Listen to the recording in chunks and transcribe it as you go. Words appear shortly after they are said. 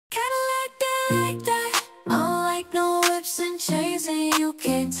like that. I don't like no whips and chains, and you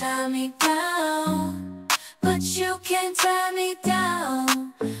can't tie me down. But you can tie me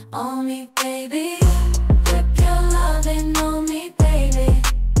down on me, baby. Whip your lovin' on me, baby.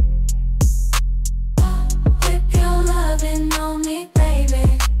 Whip your lovin' on me,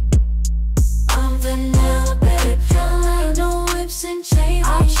 baby. I'm vanilla, baby. I like no whips and chains.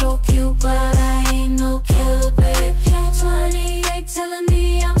 I'll choke you, but I ain't no killer, baby. 28 telling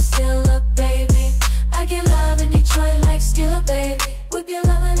me I'm still a baby. I get love in Detroit like Skilla, baby. Whip your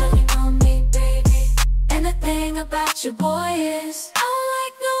lovin' on me, baby. And the thing about your boy is I don't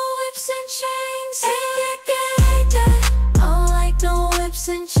like no whips and chains. I don't like no whips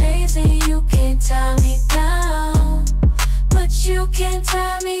and chains, and you can't tie me down. But you can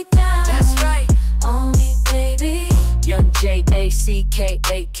tie me down. That's right. On me, baby. Young J-A-C-K-A-K-A,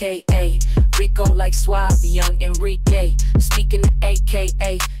 Rico like Suave, young Enrique. Speaking of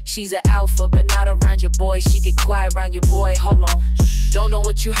AKA, she's an alpha, but not around your boy. She get quiet around your boy. Hold on. Don't know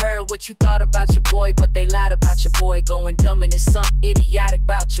what you heard, what you thought about your boy, but they lied about your boy. Going dumb and there's something idiotic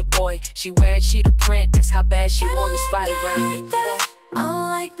about your boy. She wearing cheetah print, that's how bad she want to spot it around me. I don't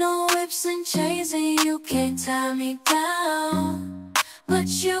like no whips and chains, and you can't tie me down. But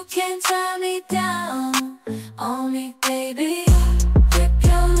you can tie me down on me, baby. Whip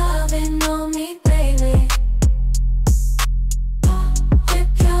your lovin' on me, baby. Whip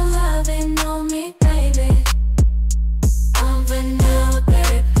your lovin' on me, baby. I'm vanilla,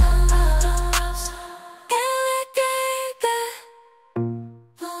 baby.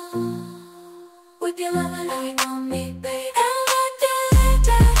 Whip your lovin' on me, baby.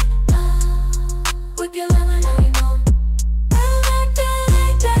 Whip your lovin' on me.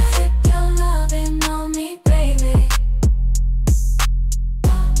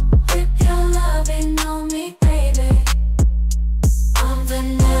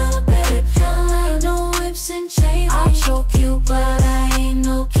 I'll choke you, but I ain't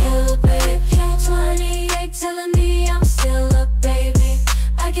no killer, baby. 28 telling me I'm still a baby.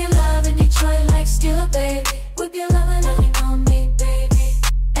 I get love in Detroit like Skilla, baby. Whip your lovin' on me, baby.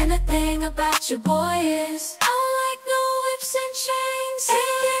 And the thing about your boy is I don't like no whips and chains. I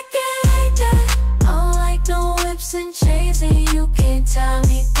don't like no whips and chains, and you can't tie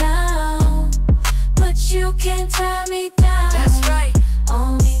me down. But you can tie me down. That's right.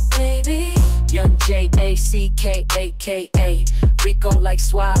 On me, baby. Young J-A-C-K-A-K-A, Rico like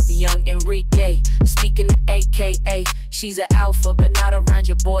Suave, young Enrique. Speaking of AKA, she's an alpha, but not around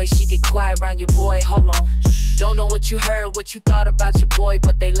your boy. She get quiet around your boy. Hold on. Don't know what you heard, what you thought about your boy,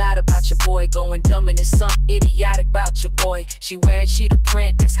 but they lied about your boy. Going dumb and there's something idiotic about your boy. She wearing cheetah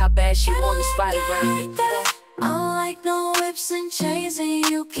print, that's how bad she want to spot it around me. I don't like no whips and chains, and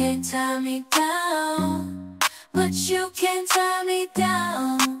you can't tie me down. But you can tie me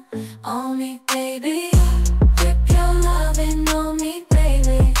down on me, baby. Whip your lovin' on me,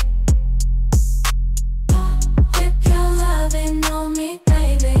 baby. Whip your lovin' on me,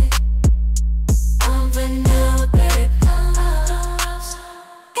 baby. I'm vanilla, baby.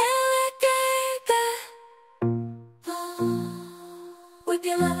 Whip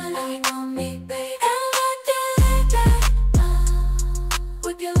your lovin' on me, baby.